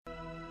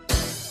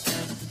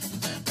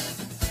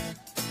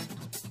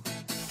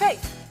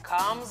Faith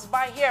comes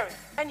by hearing,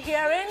 and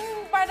hearing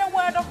by the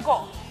word of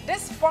God.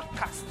 This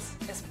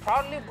podcast is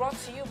proudly brought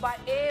to you by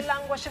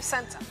A-Lang Worship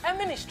Center, a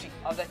ministry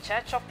of the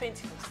Church of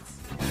Pentecost.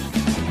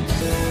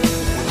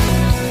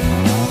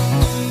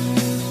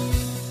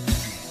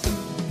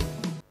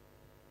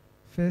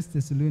 1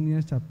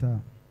 Thessalonians chapter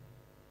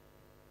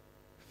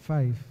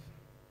 5,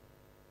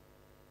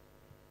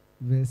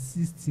 verse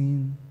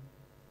 16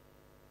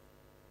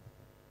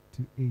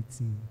 to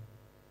 18.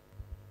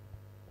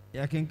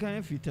 Ya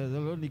kenkan fi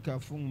Thessalonica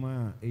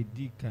fuma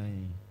edi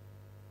kan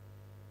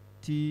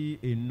ti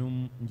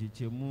enum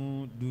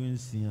njichemu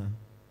dunsia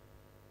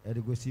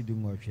edegosi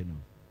dunwahwe no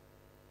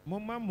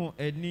momma mo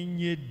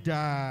eninye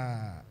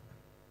da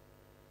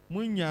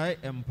munya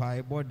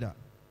empire border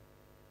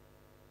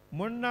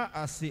monna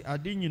ase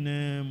ade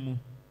nyina mu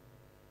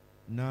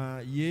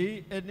na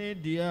ye ene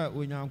dia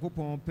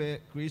onyankopon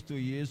pe Kristo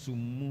Yesu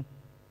mu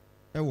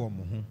ewo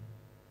mo ho.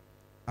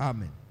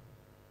 Amen.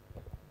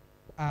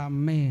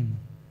 Amen.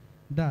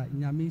 Da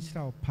nyame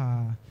nhyira wo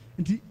paa.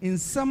 Nti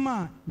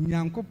nsɛm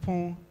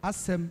nyankopɔn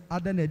asɛm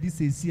ada na adi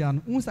sesia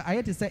no unsa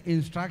ayete sɛ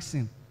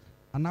instruction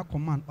ana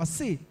command.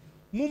 Ɔse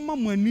momma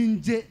mo ani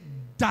ngye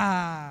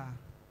daa.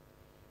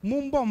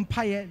 Mombɔ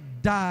mpaeɛ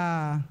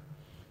daa.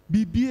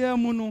 Bibia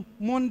mu no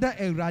monda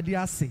Awurade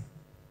ase.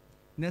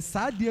 Na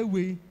saa deɛ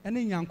wei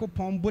ɛne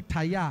nyankopɔn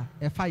botaeɛ a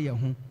ɛfa yɛ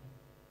ho.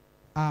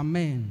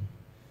 Amen.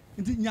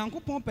 Nti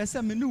nyankopɔn pɛ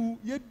sɛ me ne wo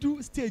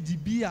yɛdu stage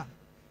bi a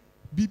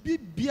bibi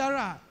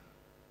biara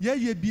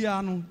ye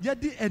bia no ye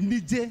di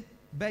enije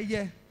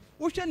beye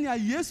wo hwe ne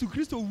Yesu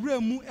Kristo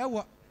wura mu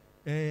ewo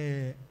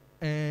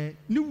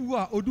ni wu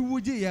a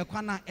oduwuji ye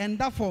kwana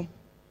enda form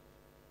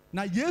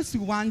na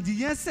Yesu wanje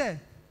ye se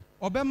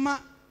obema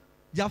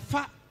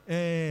yafa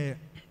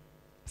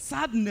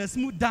sadness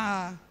mu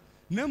da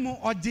na mu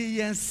oje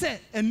ye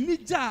se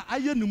enija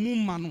aye ne mu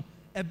ma no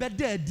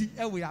ebeda adi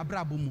ewo ya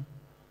brabo mu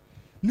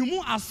ne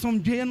mu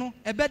asomdwe no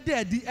ebeda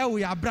adi ewo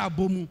ya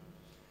brabo mu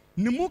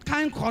nimu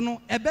kan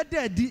kono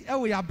ebeda adi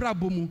ewo ya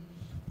brabo mu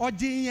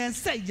oje yen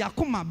se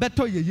yakoma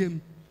beto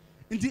yeyem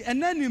nti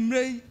enani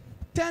mrei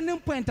turning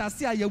point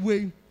ase a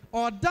yewei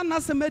oda na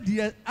semadi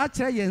a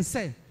kire yen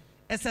se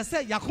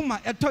esese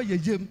yakoma eto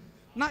yeyem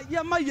na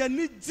yema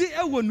yani gi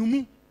ewo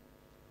numu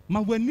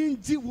ma wani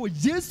gi wo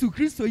Yesu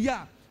Kristo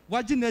ya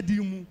waje na di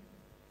mu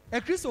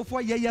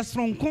Kristofo ye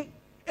yesronko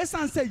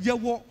esanse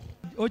yewo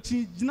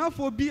ochi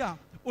ginafo bi a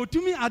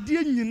otumi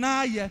ade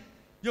nyina ye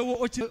yewo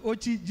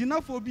ochi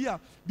ginafobia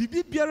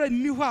bibi biara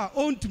ni ho a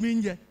ontumi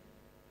nye.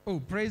 Oh,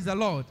 praise the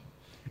Lord.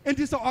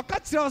 Enti so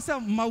okatire se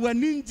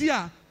mawani ngi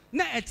a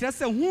na ekire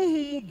se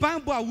hunhum mu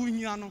banbo a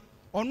wuhia no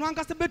ono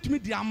ankasa betumi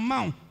di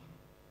amaw.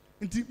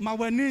 Enti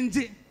mawani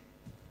ngi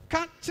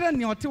ka kire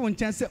ne ote wo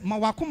nchen se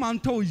mawakoma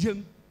nto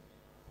oyem.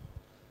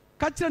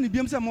 Ka kire ne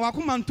biem se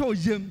mawakoma nto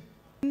oyem.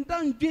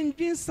 Ndan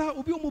dwendwen sa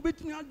obi o mo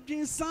betumi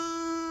adwen sa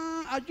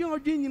adwen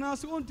odwen nyina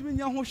so ontumi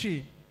nya ho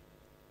hwe.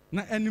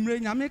 Na enimre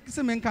nyame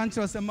se men kan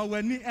kire se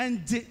mawani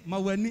enje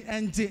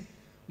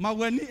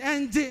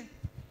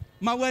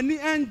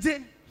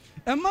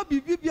ema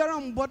bibi biara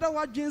mboda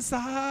wadwen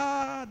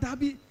saa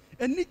dabi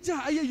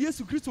enija aye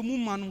Yesu Kristo mu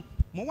ma no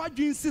mo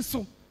wadwen si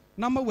so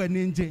na mawani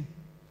enje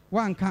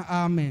wanka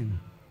amen.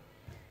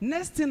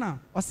 Next thing na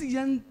o se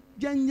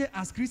yenye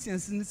as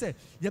Christians ni se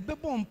ye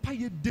bebo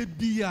mpaye de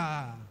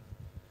bia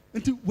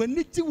nti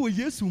wani ti wo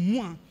Yesu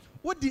mu a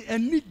wo di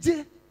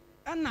enije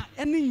ana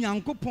eni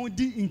nyankopon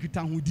di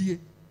nkitahodie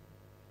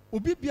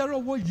obi biara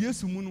wo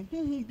Yesu mu no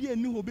honhom bi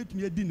ani ho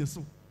betumi adi ne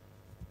so.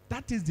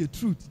 That is the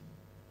truth.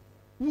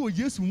 Wo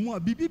Yesu mu a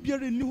bibi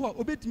biara ni ho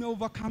obetumi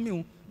overcome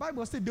you.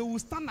 Bible say they will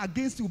stand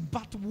against you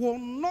but will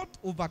not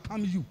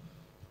overcome you.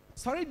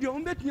 Sorry the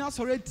obetumi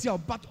asore tia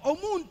but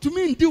omo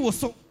ntumi ndi wo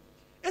so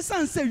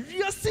esan say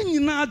wiase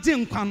nyina age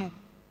nkwa no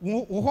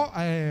wo ho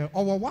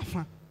owo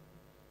wafa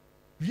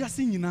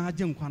wiase nyina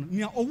age nkwa no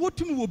nia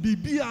owotumi wo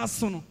bibi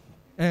aso no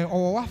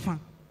owo wafa.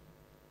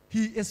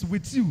 He is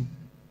with you.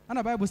 And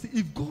the Bible says,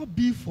 if God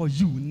be for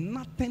you,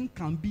 nothing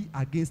can be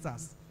against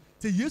us.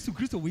 Say, Yesu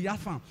Kristo we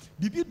yafa.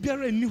 Bibi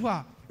biara ni ho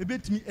a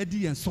ebetumi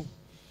edi yen so.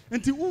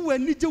 Enti wo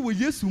wani je wo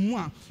Yesu mu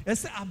a,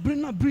 ese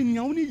abrena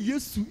brenia woni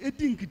Yesu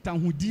edi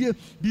nkitahodie.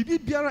 Bibi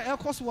biara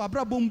ekoso wa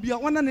abrabom bia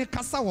wona ne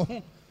kasa wo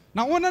ho.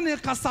 Na wona ne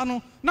kasa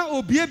no na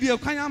obiebie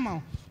kwan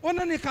ama.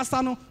 Wona ne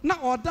kasa no na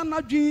oda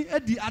nadwen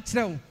edi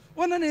akyerew.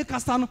 Wona ne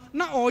kasa no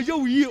na oye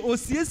wuyi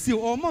osiesie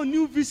o ma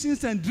new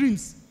visions and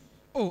dreams.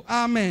 Oh,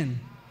 amen.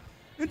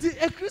 Nti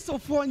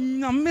Kristofo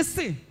nyame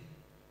se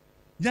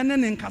yane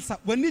ne nkasa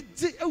wani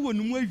gye ewo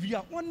numu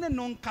awia wonne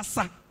no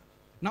nkasa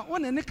na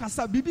wonne ne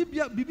kasa bibi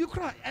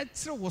kra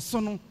ekyere wo so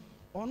no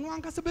ono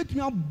ankasa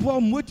betumi abo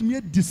mo etumi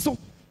edi so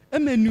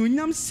emani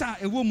onyam sha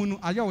ewo mu no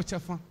aya wo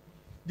chefa.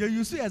 They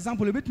use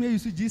example betumi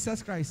use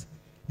Jesus Christ.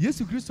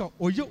 Yesu Kristo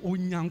oye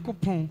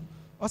onyankopon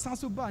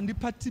osanso ba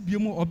nipa tibie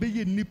mu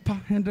obeye nipa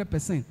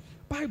 100%.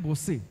 Bible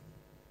say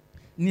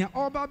nia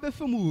oba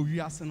befam wo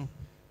wiase no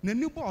na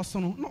ni boss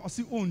no na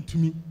osi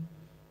ontumi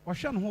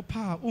ohwe no ho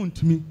pa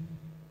ontumi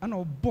ana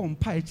obom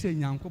pa e kire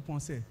nyankopon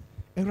se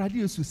Awurade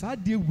Yesu saa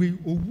de we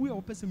owu e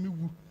opese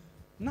mewu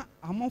na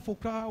amanfo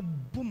kra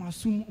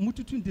bomasum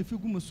mututu ndefe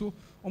gumeso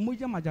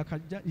omoya majaka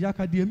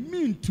yakade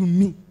mean to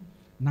me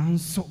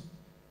nanso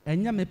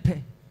enye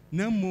mepe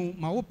na mu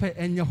ma wo pe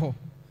enye ho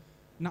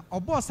na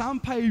obo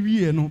sampa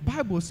ewie no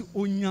Bible say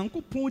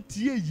Onyankopɔn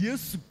tie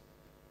Yesu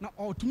na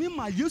otumi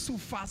ma Yesu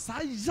fa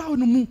sa yaw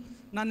no mu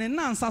na ne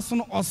nansa so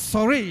no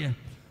osore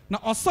na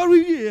osore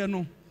wie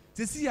no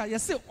sesi ya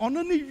yese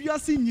ono ne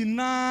wiase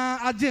nyina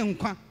age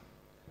nkwa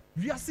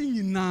wiase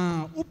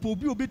nyina upo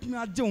bi obetumi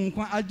age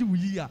nkwa age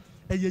wuyi a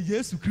eye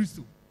Yesu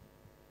Kristo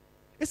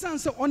esan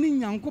se oni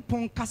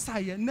Nyankopɔn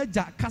kasaye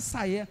naja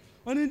kasaye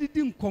oni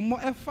didi nkomo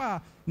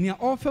efa ne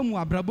ofa mu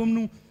abrabom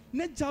no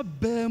naja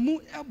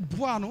baamu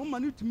eboa no ma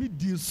ne tumi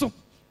di so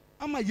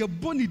ama ye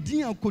boni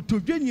din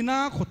akotodwe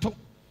nyina akoto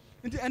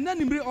nti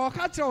enanimre o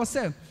ka kire o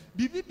se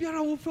bibi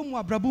biara wo fa mu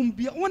abrabom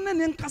bia wona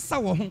ne nkasa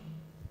wo ho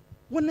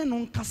wona no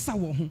nkasa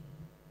wo ho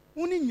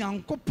woni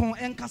Nyankopɔn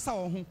enkasa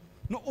wo ho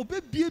no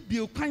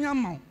obebiebie kwan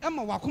ama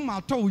ema wakoma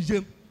atɔ wo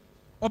yem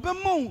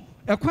obemma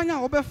ekwan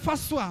a obefa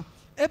so a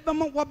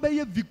ebema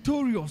wabeye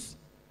victorious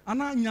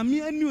ana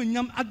nyame ani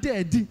onyam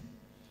adaadi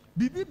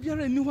bibi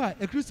biara ni ho a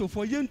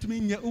ekristofo yentumi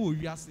nye o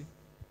wiase.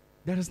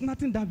 There is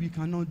nothing that we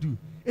cannot do.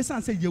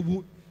 Esan say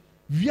yewo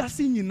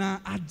wiase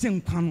nyina age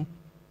nkwa no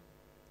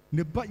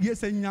ne ba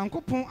yes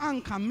Nyankopɔn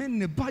anka me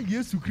ne ba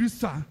Yesu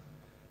Kristo a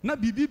na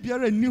bibi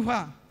biara ni ho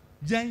a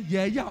yen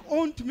ye ya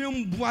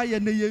ontumi mboa ye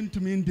ne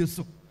yentumi ndi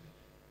so.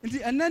 Nti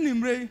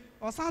enanimre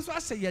osan so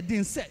ahye ye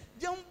den se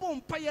yembo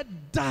mpa ye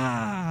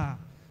da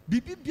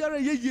bibi biara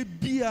ye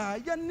bia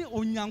ye ne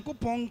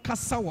Onyankopɔn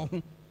kasa wo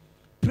ho.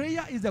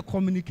 Prayer is the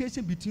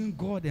communication between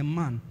God and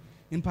man.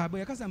 In Bible,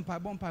 you kasa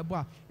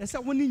Bible, esa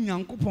woni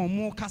Nyankopɔn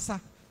mo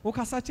kasa. O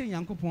kasa che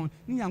Nyankopɔn,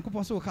 ni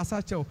Nyankopɔn so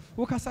kasa che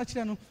o kasa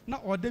che no na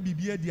ode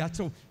bibia di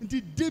ache.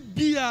 Nti de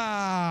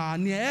bia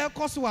ne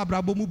ekoso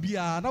abrabo mu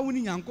bia na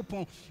woni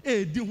Nyankopɔn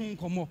di ho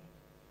nkomo.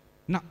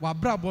 Na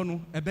wabrabo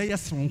no ebe ye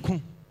sonko.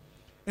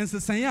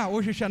 Ensesen a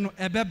wo hwehwe no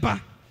ebe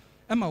ba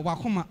ema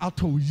wakoma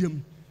ato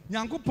yem.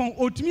 Nyankopɔn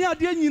otumi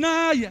ade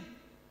nyina ye.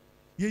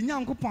 Ye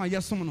Nyankopɔn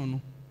ayesom no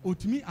no.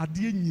 Otumi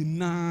ade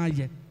nyina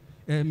ye.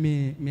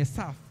 Me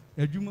staff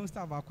adwuma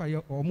staff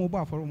akwaye o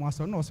mobile for mo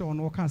aso no say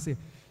ono kan say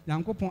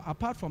Nyankopɔn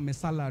apart from my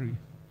salary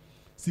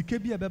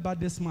sike bi ebeba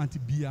this month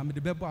bia me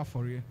de bebo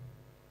afore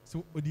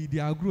so odi di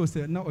agro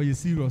say na oye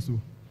serious o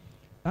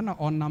na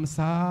onam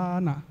saa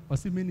na o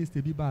say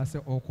minister bi ba say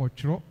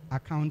okotwro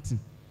accounting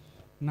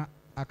na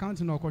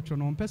accounting na okotwro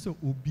no mpese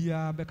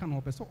obia beka na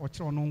opese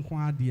okire no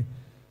nko ade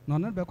na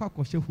ono be kwa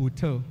akɔhye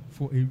hotel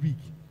for a week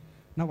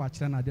na wa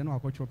kire na ade na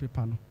akɔtwro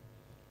paper no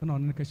na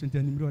ono ka hwente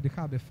animre ode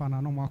ka be fa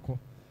na no makɔ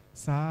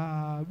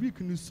sa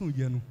week no so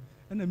ye no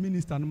na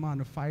minister no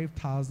man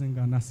 5,000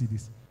 Ghana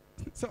cedis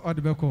so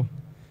ode be ko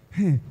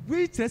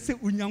we say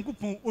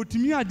Onyankopɔn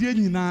otumi ade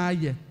nyina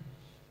ye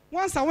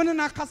once a wona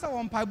na kasa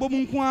won pai bom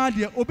nko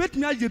ade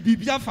obetumi aye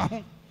bibia fa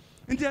ho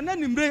nti na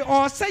nimre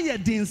o say ye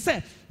din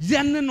say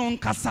ye ne no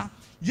nkasa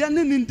ye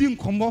ne ndi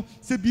nkomo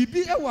se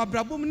bibi e wa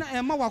brabom na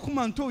e ma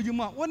wakoma nto yi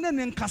mu a wona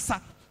ne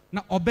nkasa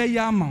na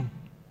obeya ama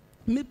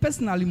me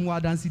personally mu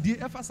adanse die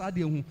e fa sa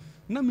de hu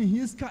na me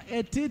hiska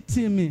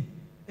etete me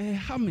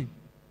ha me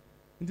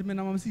nti me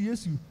na mam si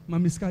Yesu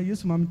mam iska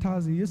Yesu mam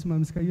 1000 Yesu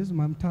mam iska Yesu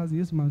mam 1000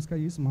 Yesu mam iska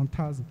Yesu mam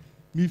 1000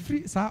 me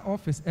free sa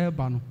office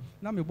eba no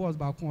na me boss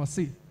ba ko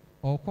say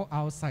or call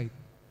outside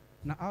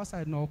na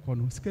outside no ko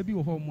no ska bi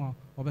wo ho mu a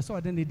obeso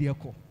ode ne de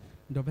ko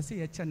nti obese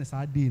ye che ne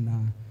sa de na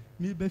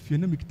me be fie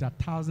na me kita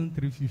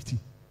 1350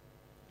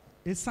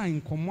 e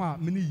sign komo a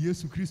me ne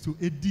Yesu Kristo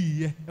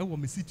edi ye e wo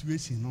me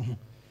situation no ho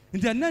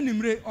nti na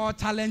nimre or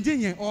challenge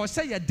yen or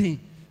say ye den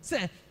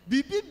say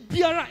bibi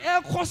biara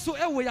e koso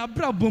e wo ya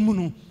brabom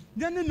no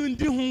yene no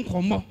ndi ho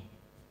nkomo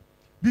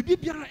bibi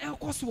biara e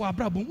koso wa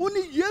brabom woni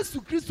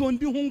Yesu Kristo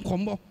ndi ho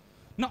nkomo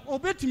na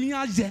obetumi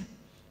aje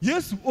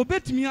Yesu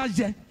obetumi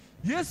aje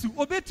Yesu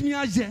obetumi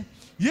aje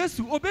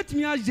Yesu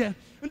obetumi aje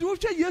ndi wo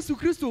hwe Yesu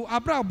Kristo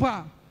abrabo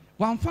a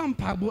wamfa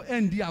mpabo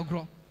endi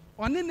agro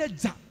one ne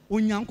ja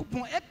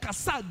Onyankopɔn e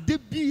kasa de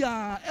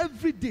bia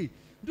every day.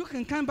 You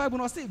can come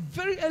Bible and say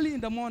very early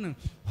in the morning,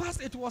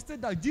 whilst it was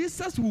said that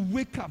Jesus will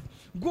wake up,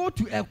 go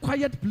to a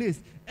quiet place,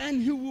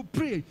 and he will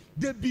pray.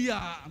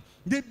 Debia,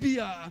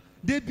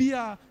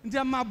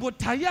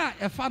 mabotaya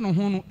efano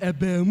hono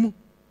ebemu.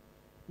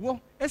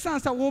 Wo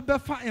esansa wo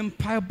befa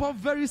empire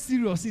very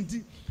serious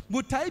inti.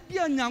 Botai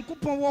bia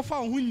Nyankopɔn wo fa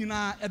ho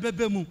nyina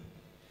ebebemu.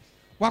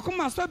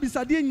 Wakoma so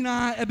bisade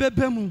nyina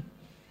ebebemu.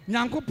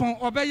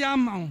 Nyankopɔn obeya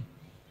ma.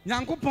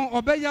 Nyankopɔn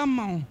obeya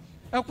ma.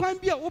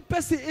 Ekwan bia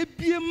opese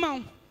ebie ma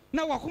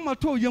na wakoma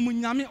to yem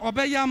nyame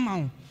obeya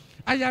ma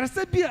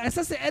ayarese bia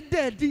esese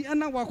ededi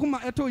na wakoma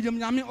eto yem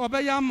nyame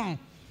obeya ma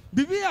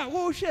bibia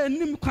wo hwe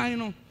anim kwan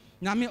no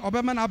nyame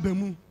obema na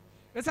abamu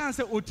esan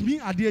se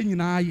otumi ade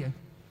nyina aye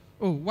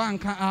oh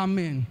wanka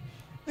amen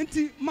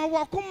nti ma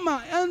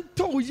wakoma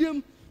ento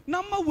yem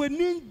na ma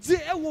wani nje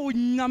ewo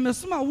nyame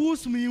soma wo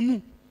sum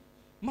yimu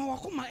ma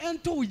wakoma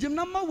ento yem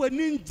na ma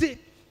wani nje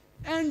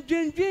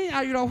endwendwen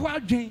ayroho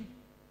adwen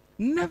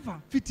never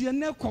fitie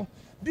neko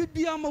de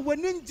bia ma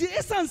w'ani ngye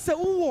esan sɛ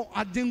wowɔ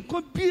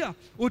adenkɔ bi a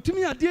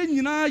otumi adeɛ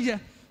nyinaa yɛ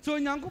so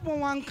Nyankopɔn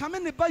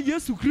wankame ne ba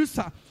Yesu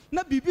Kristo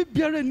na bibi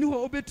biara ni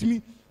hɔ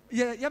obetumi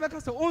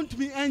yɛbɛka sɛ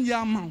ɔntumi ɛnyɛ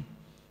ama wo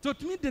so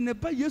otumi de ne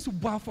ba Yesu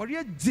bɔ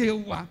afɔre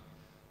gyewa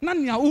na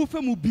nea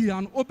wofa mu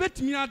bia no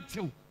obetumi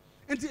agyew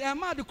nti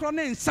ɛma de korɔ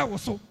ne nhyɛ wo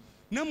so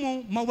na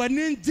mo ma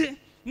w'ani ngye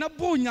na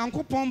bɔ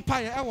Nyankopɔn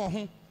mpaeɛ ɛwɔ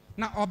ho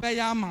na ɔbɛyɛ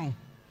ama wo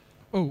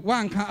oh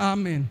wanka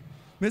amen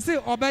me say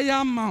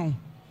ɔbɛyɛ ama wo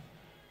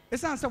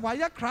esan sɛ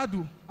wayɛ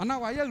krado ana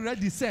wayɛ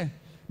ready sɛ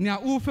nea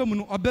wofa mu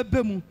no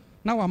ɔbɛbɛ mu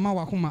na wama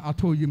wakoma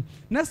atɔ yim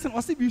next thing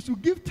ɔsɛ we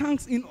should give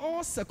thanks in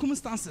all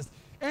circumstances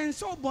and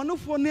so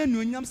ɔbɔnefo na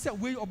anuonyam sɛ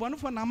wei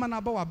ɔbɔnefo na ama na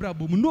aba wabra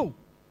bom no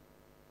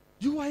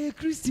you are a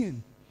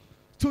Christian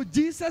so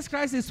Jesus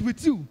Christ is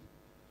with you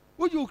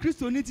woyɛ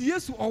Kristo ni ti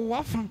Yesu ɔwɔ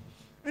afa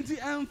nti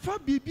ɛmfa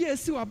biribi a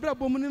esi wabra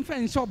bom no mfa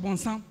nhyɛ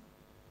ɔbɔnsam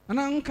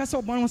ana nka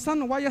sɛ ɔbɔnsam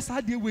na wayɛ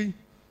saa deɛ wei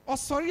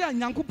ɔsɔre a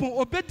Nyankopɔn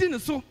obedi ne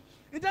so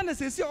nti na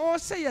sɛ si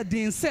ɔhyɛ yɛ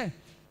den sɛ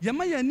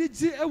yɛma yɛ ani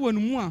gye ɛwɔ no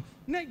mu a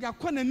na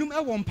yɛakɔ n'anim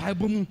ɛwɔ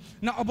mpaebɔ mu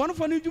na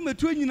ɔbɔnefo no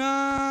dwumatuo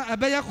nyinaa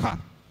ɛbɛyɛ kwa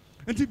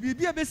nti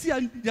biribi a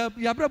bɛsi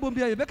yɛabrabɔ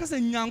bi a yɛbɛka sɛ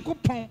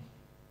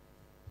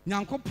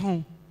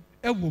Nyankopɔn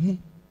ɛwɔ mu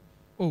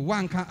oh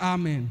wanka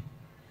amen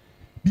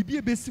biribi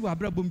a bɛsi wɔ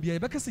abrabɔ bi a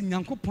yɛbɛka sɛ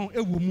Nyankopɔn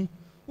ɛwɔ mu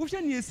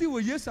wohwɛ ne esi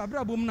wɔ Yesu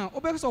abrabɔ mu na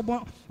wobɛka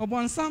sɛ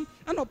ɔbɔnsam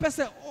ɛna ɔpɛ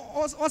sɛ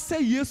ɔsɛ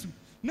Yesu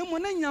na mo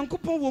na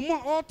Nyankopɔn wɔ mu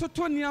a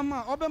ɔtoto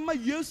nneɛma a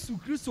ɔbɛma Yesu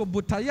Kristo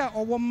botaeɛ a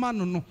ɔwɔ ma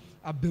no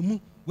abamu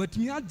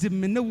watumi agye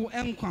me ne wo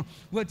nkwa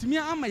watumi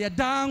ama yɛ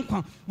daa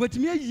nkwa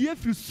watumi ayi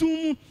afiri sum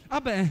mu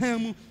aba ɛhan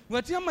mu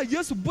watumi ama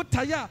Yesu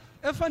botaeɛ a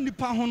ɛfa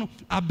nipa ho no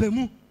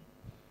abamu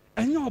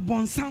ɛnyɛ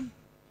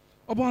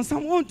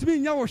ɔbɔnsam ɔntumi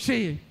nyɛ wo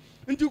hwee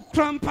nti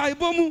kura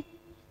mpaebɔ mu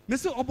me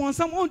sɛ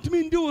ɔbɔnsam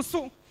ɔntumi ndi wo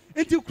so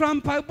nti kura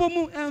mpaebɔ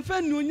mu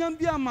ɛmfa nnuonyam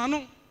bi ama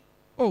no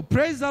oh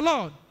praise the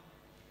Lord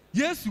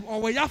Yesu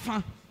ɔwɔ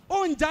yafa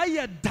ɔngyae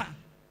yɛ da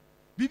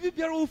biribi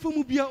biara wofa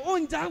mu bia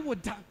ɔngyae wo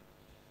da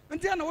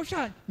nti ana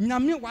wohwɛ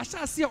Nyame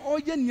wahyɛ ase a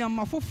ɔyɛ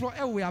nneɛma foforɔ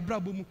ɛwɔ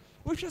abrabɔ mu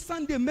wohwɛ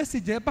Sunday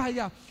message ɛbaeɛ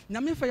a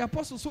Nyame fa yɛ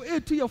apostle so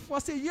ɛtu yɛfoɔ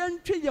sɛ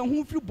yɛntwe yɛn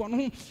ho firi bɔne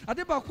ho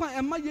ade baako a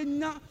ɛma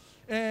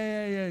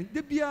yɛnya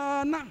de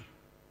biara na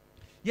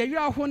yɛyɛ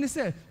aho ne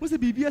sɛ wo sɛ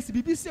biribi asi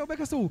biribi sɛ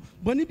wobɛka sɛ o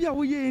bɔne bi a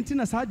woyɛ nti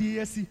na saa deɛ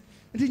asi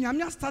nti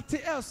Nyame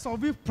astate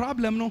solve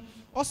problem no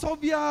ɔsɔ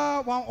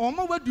biara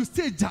ɔma wadu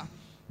stage a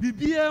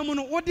biribiara mu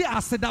no wode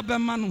aseda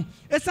bɛma no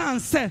ɛsiane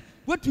sɛ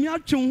watumi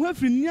atwe ho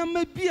afiri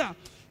nneɛma bi a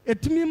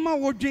etumi ma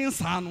wodwen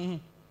saa no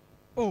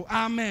oh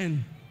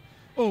amen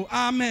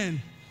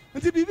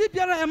nti biribi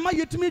biara ɛma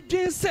yɛtumi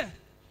dwen sɛ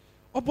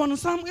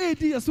ɔbɔnsam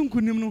edi yɛso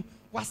nkonim no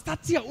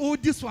wastate a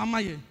ɔdi so ama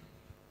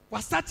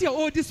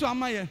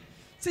yɛ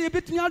sɛ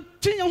yɛbɛtumi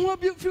atwe yɛn ho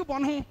afiri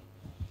bɔne ho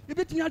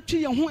yɛbɛtumi atwe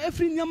yɛn ho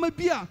afiri nneɛma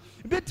bi a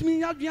yɛbɛtumi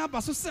yɛadwen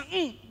aba so sɛ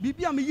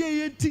biribi a meyɛ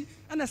yɛ nti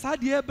ɛna saa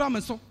deɛ ɛbra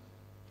me so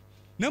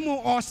na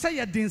mmom ɔhyɛ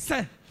yɛ den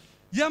sɛ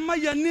yɛma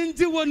yɛne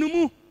ngye wɔ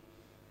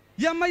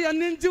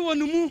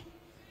no mu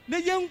na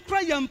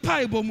yɛnkura yɛn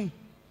mpaebɔ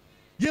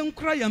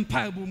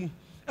mu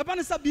ɛba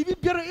ne sɛ biribi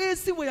biara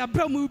ɛsi wɔ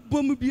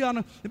yɛabrabɔ mu biara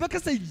no yɛbɛka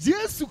sɛ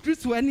Yesu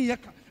Kristo ɛne yɛ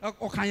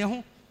ɔka yɛn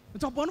ho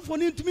nti ɔbɔnefoɔ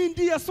no ntumi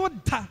ndi yɛ so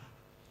da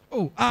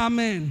oh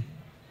amen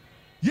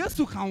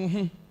Yesu ka wo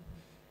ho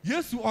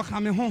Yesu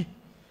ɔka me ho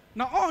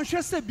na ɔnhwɛ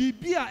sɛ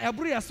biribi a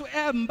ɛboro yɛ so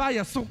ɛmba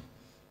yɛ so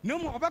na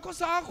mmom ɔbɛkɔ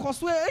so akɔ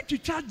so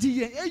ɛtwitwa gye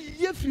yɛn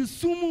ɛyie firi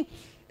sum mu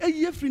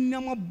ɛyie firi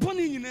nneɛma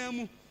bɔne nyinaa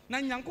mu na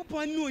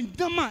Nyankopɔn ne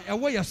onyam a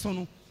ɛwɔ yɛ so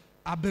no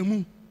aba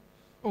mu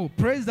oh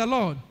praise the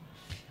Lord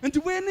nti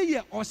wei ne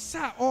yɛ ɔhyɛ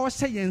a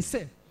ɔhyɛ yɛn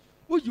sɛ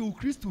woyɛ wo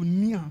Kristo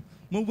ni a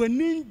ma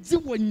w'ani ngye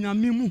wɔ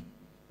Nyame mu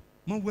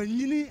ma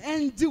w'anyini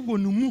ngye wɔ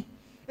no mu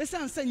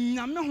ɛsiane sɛ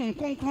Nyame ho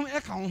kronkron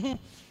ɛka wo ho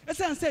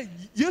ɛsiane sɛ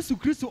Yesu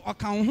Kristo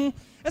ɔka wo ho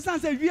ɛsiane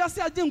sɛ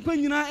wiase agye nkwa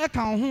nyinaa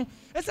ɛka wo ho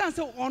ɛsiane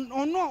sɛ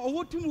ɔno a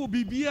ɔwɔ tumi wɔ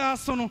biribiara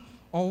so no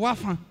ɔwɔ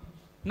afa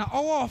na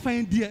ɔwɔ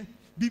ɔfan deɛ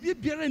biribi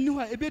biara nni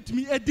hɔ a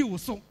ɛbɛtumi adi wo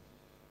so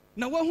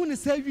na wahu ne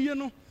saa wie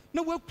no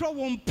na wakura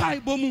wɔn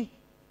mpaebɔ mu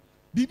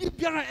biribi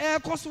biara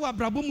ɛrekɔ so wɔ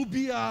abrabɔ mu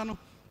biara no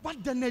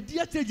wada n'adi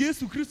akyerɛ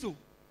Yesu Kristo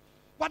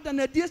wada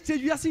n'adi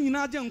akyerɛ wiase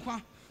nyinaa agye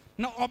nkwa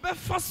na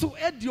ɔbɛfa so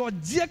ɛde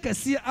ɔgyeɛ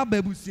kɛseɛ aba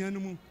abusua no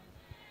mu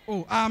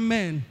oh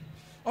amen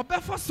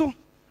ɔbɛfa so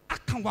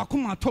aka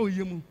wakoma atɔ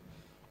yɛ mu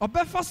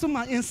ɔbɛfa so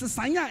ma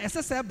nsesan a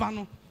ɛsɛ sɛ ɛba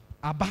no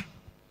aba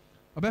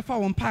ɔbɛfa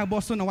wɔn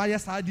mpaebɔ so na wayɛ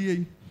saa adeɛ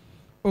yi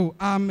oh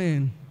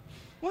amen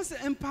wɔn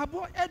sɛ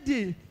mpaebɔ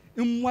ɛde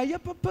mmuayɛ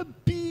papa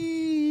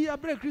bii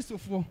abrɛ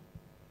Kristofoɔ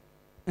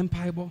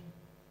mpaebɔ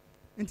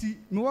nti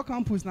mewɔ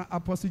campus na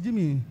Apostle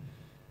Jimmy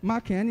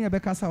Mark ɛne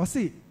ɛbɛkasa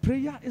ɔse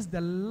prayer is the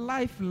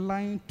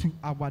lifeline to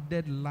our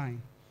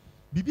deadline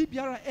biribi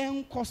biara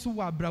ɛnkɔ so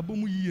wɔ abrabɔ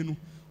mu yie no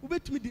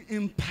wobɛtumi de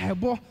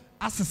mpaebɔ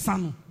asesa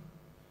no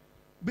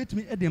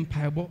wobɛtumi de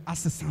mpaebɔ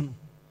asesa no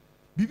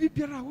biribi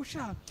biara a wohwɛ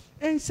a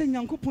ɛnhyɛ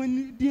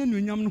Nyankopɔn di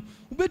anuonyam no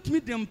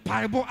wobɛtumi de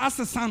mpaebɔ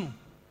asesa no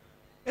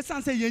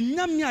ɛsiane sɛ yɛn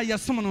Nyame a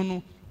yɛsom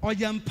no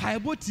ɔyɛ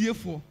mpaebɔ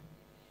tiefoɔ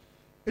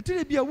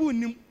ɛtire bi a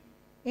wonnim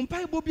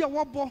mpaebɔ bi a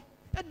wɔbɔ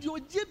ɛde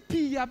ogye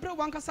pii abrɛ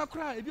wankasa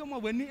koraa ebi ɔmo a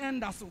w'ani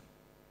ɛnda so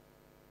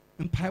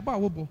mpaebɔ a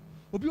wobɔ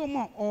obi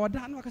ɔmo a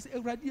ɔda na wakasa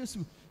Awurade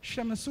Yesu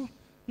hwɛ me so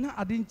na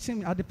ade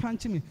pa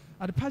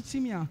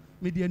nkye me a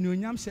mede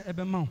anuonyam hyɛ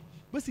ɛbɛma wo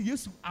bɛsi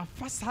Yesu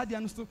afa saa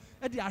deɛ no so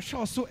ɛde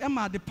ahwɛ so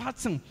ɛma ade pa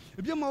ten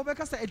ebi ɔmo a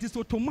wɔbɛkasa it is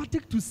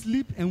automatic to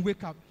sleep and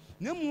wake up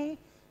na mu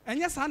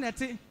ɛnyɛ saa na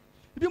ɛte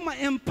ebi ɔmo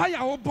a mpaeɛ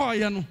a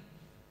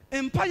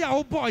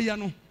wobɔɔyɛ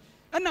no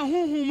ɛna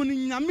honhom no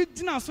nyame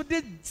gyina so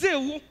de gye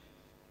wo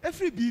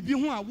every biribi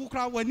ho a wo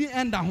kora w'ani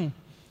ɛnda ho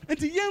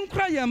nti yɛn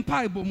kora yɛn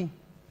mpaebɔ mu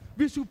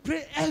we should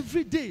pray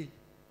every day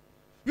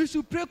we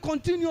should pray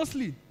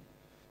continuously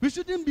we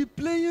shouldn't be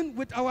playing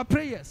with our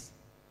prayers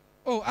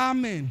oh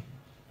amen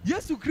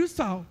Yesu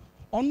Kristo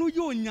ɔno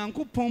yɛ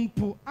Onyankopɔn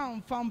mpo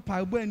amfa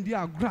mpaebɔ ndi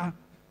agora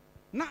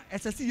na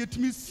ɛsɛ sɛ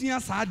yɛtumi sua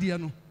saa adeɛ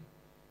no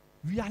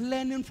we are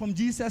learning from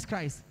Jesus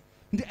Christ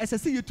nti ɛsɛ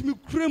sɛ yɛtumi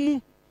kura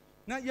mu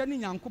na yɛne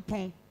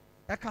Nyankopɔn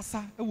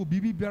ɛkasa ɛwɔ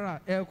biribi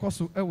biara a ɛrekɔ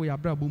so ɛwɔ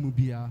yɛabrabɔ mu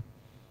biara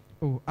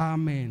oh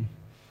amen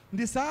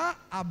nti saa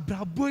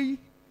abrabɔ yi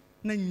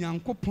na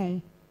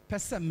Nyankopɔn pɛ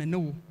sɛ me ne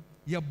wo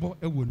yɛbɔ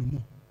ɛwɔ no mu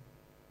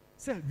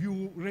sɛ we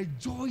will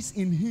rejoice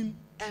in him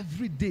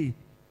every day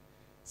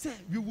sɛ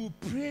we will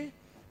pray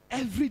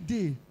every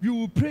day we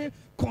will pray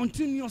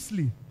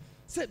continuously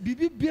sɛ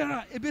biribi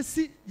biara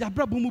ɛbɛsi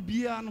yɛabrabɔ mu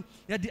biara no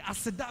yɛde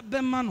aseda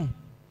bɛma no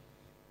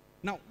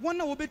na wɔn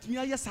a wɔbɛtumi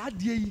ayɛ saa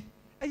adeɛ yi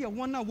ɛyɛ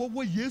wɔn a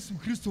wɔwɔ Yesu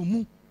Kristo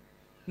mu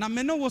na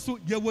me ne wo so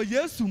yɛwɔ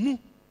Yesu mu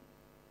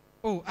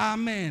oh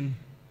amen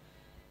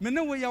me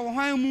ne wo yɛwɔ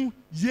hwan mu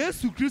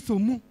Yesu Kristo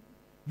mu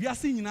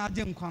wiase nyinaa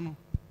agye nkwa no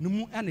ne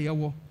mu ɛna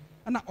yɛwɔ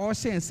ɛna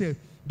ɔhyɛ sɛ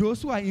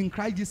those who are in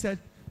Christ Jesus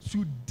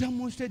should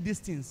demonstrate these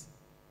things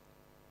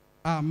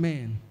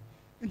amen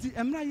nti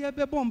ɛmra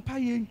yɛbɛbɔ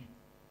mpaeɛ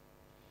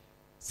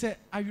sɛ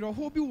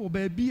awerɛhoɔ bi wɔ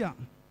baabi a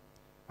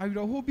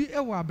awerɛhoɔ bi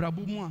ɛwɔ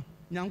abrabɔ mu a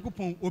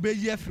Nyankopɔn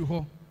obɛyi afiri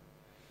hɔ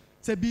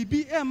sɛ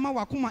biribi ɛmma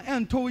wakoma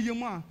ɛntɔ yɛ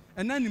mu a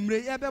ɛna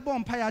nimre yɛbɛbɔ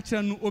mpaeɛ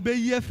akyerɛ no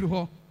obɛyi afiri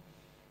hɔ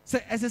sɛ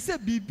ɛsɛ sɛ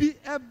biribi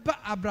ɛba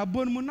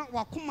abrabɔ no mu na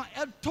wakoma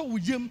ɛtɔ wo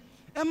yam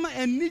ɛma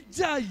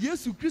anigya a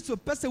Yesu Kristo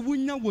pɛ sɛ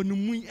wonya wɔ ne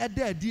mu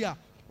ɛda adi a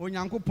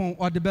Onyankopɔn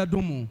ɔde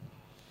bɛdom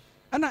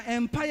ɛna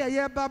mpaeɛ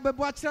yɛba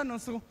bɛbɔ akyerɛ no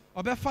so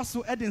ɔbɛfa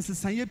so ɛde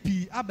nsesaeɛ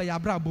pii aba yɛ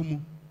abrabɔ mu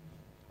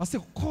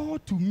ɔsɛ call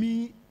to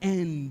me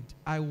and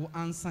I will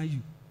answer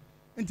you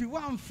nti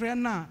woamfrɛ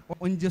no a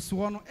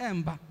ɔngyesoɔ no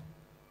ɛmba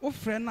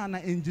wofrɛ no a na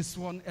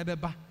ɛngyesoɔ no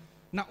ɛbɛba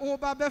na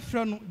woba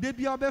bɛfrɛ no da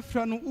bia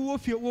wobɛfrɛ no wowɔ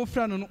fie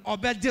wofrɛ no no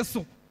ɔbɛgye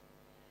so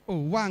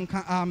oh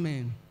wanka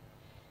amen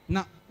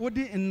na wode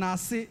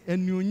nnase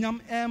anuonyam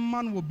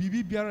ɛma no wɔ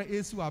biribi biara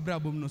ɛsi wɔ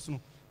abrabɔ mu no so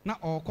no na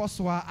ɔrekɔ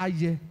so a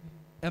ayɛ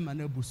ɛma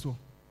no abu so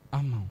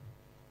ama wo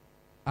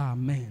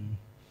amen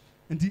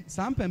nti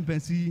saa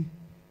mpɛmpɛnsi yi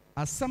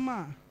asɛm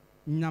a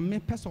nyame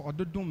pɛ sɛ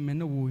ɔdodom me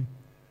ne wo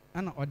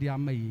ɛna ɔde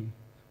ama yi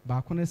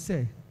baako ne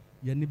sɛ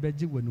yɛne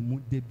bɛgye wɔ ne mu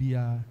da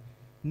biara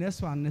na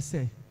ɛso ane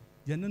sɛ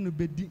yɛne no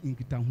bɛdi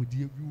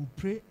nkitahodie we will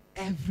pray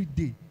every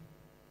day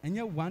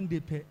ɛnyɛ one day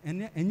pɛ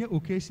ɛnyɛ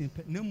occasion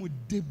pɛ na mu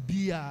da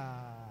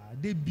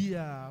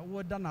biara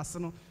wɔda n'ase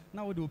no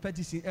na wɔde wo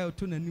petition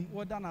ɛreto n'anim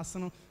wɔda n'ase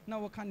no na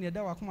wɔka neɛ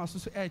da wakoma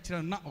so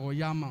ɛrekyerɛ no na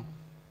ɔreyɛ ama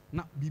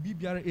na biribi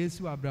biara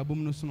ɛresi wɔ abrabɔ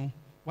mu no so no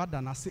wada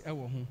n'ase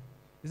ɛwɔ ho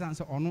ɛsiane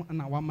sɛ ɔno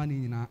na wama ne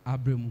nyinaa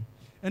abrɛ mu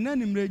ɛna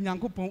nimmerɛ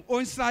Nyankopɔn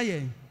ɔnhyira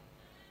yɛn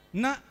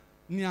na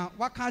nea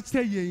waka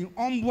akyerɛ yɛn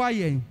ɔmboa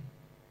yɛn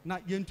na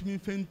yɛntumi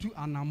mfɛntu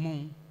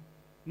anammɔn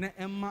na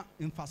ɛma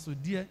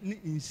mfasodeɛ ne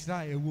nhyira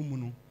a ɛwɔ mu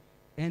no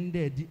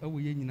ɛnda adi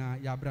ɛwɔ yɛn nyinaa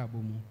yɛabrabɔ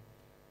mu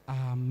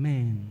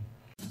amen.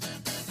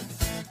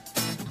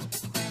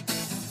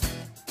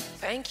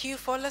 Thank you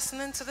for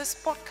listening to this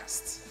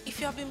podcast. If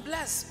you have been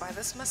blessed by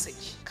this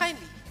message,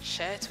 kindly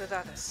share it with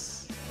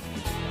others.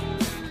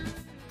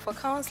 For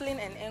counseling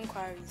and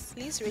enquiries,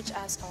 please reach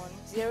us on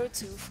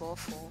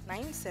 0244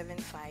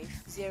 975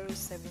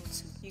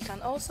 072. You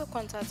can also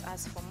contact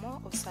us for more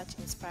of such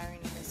inspiring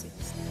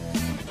messages.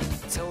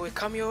 Till we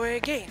come your way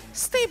again,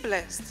 stay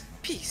blessed.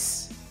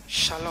 Peace.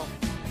 Shalom.